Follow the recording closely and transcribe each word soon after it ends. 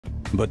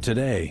But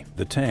today,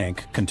 the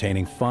tank,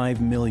 containing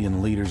 5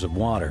 million liters of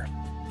water,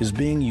 is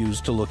being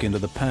used to look into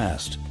the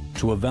past,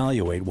 to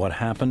evaluate what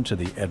happened to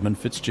the Edmund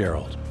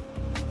Fitzgerald.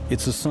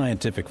 It's a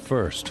scientific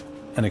first,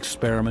 an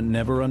experiment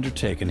never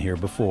undertaken here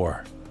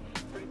before.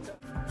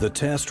 The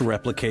test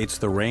replicates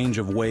the range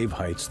of wave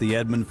heights the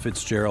Edmund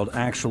Fitzgerald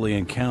actually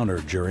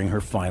encountered during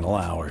her final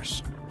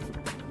hours.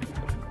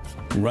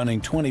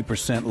 Running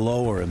 20%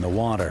 lower in the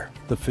water,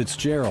 the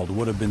Fitzgerald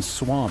would have been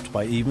swamped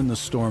by even the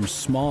storm's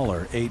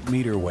smaller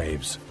 8-meter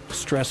waves,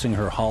 stressing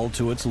her hull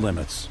to its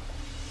limits.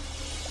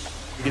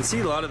 You can see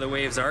a lot of the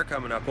waves are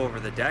coming up over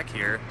the deck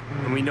here,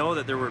 and we know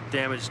that there were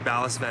damaged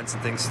ballast vents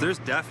and things, so there's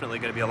definitely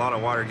going to be a lot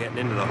of water getting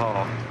into the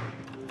hull.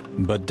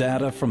 But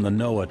data from the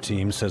NOAA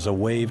team says a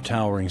wave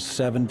towering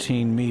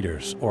 17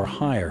 meters or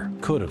higher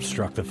could have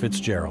struck the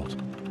Fitzgerald.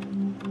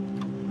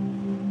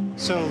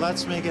 So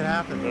let's make it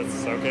happen.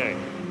 That's okay.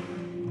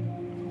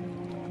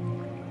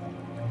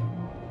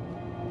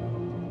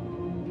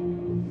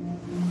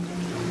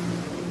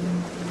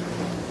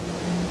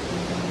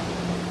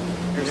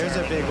 There's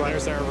a big one.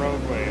 There's our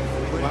rogue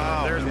wave.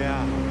 Wow,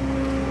 yeah.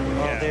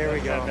 Oh, Yeah, there we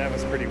go. That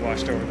was pretty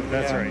washed over.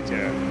 That's Yeah. right,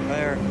 yeah.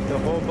 There, the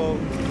whole boat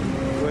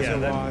was Yeah,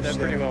 awash. that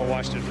pretty there. well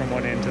washed it from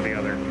one end to the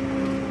other.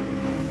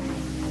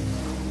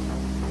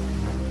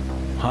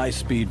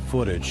 High-speed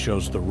footage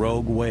shows the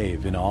rogue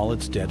wave in all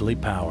its deadly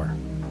power.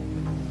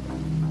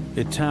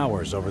 It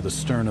towers over the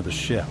stern of the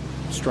ship,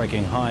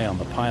 striking high on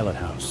the pilot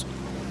house,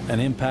 an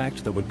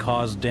impact that would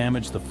cause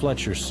damage the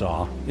Fletcher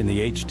saw in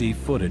the HD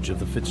footage of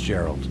the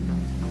Fitzgerald.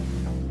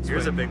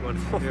 Here's a big one.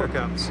 Here it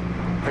comes.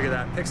 Look at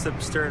that. Picks the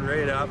stern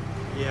right up,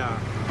 Yeah.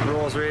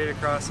 rolls right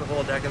across the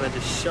whole deck, and then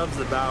just shoves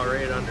the bow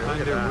right under. Look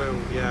at Under that.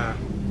 wing, yeah.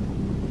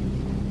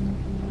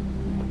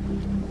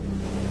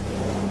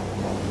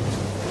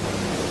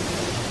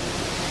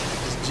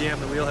 Just jam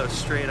the wheelhouse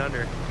straight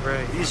under.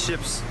 Right. These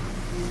ships,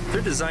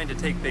 they're designed to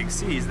take big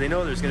seas. They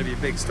know there's going to be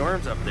big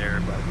storms up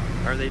there,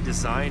 but are they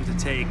designed to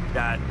take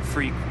that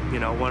freak,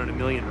 1 in a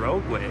million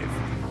rogue wave?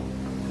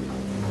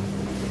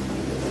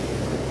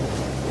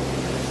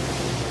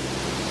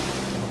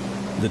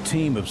 The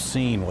team have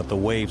seen what the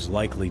waves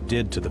likely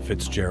did to the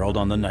Fitzgerald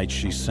on the night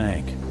she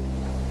sank.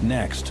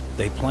 Next,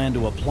 they plan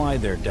to apply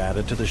their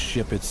data to the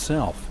ship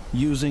itself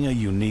using a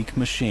unique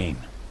machine.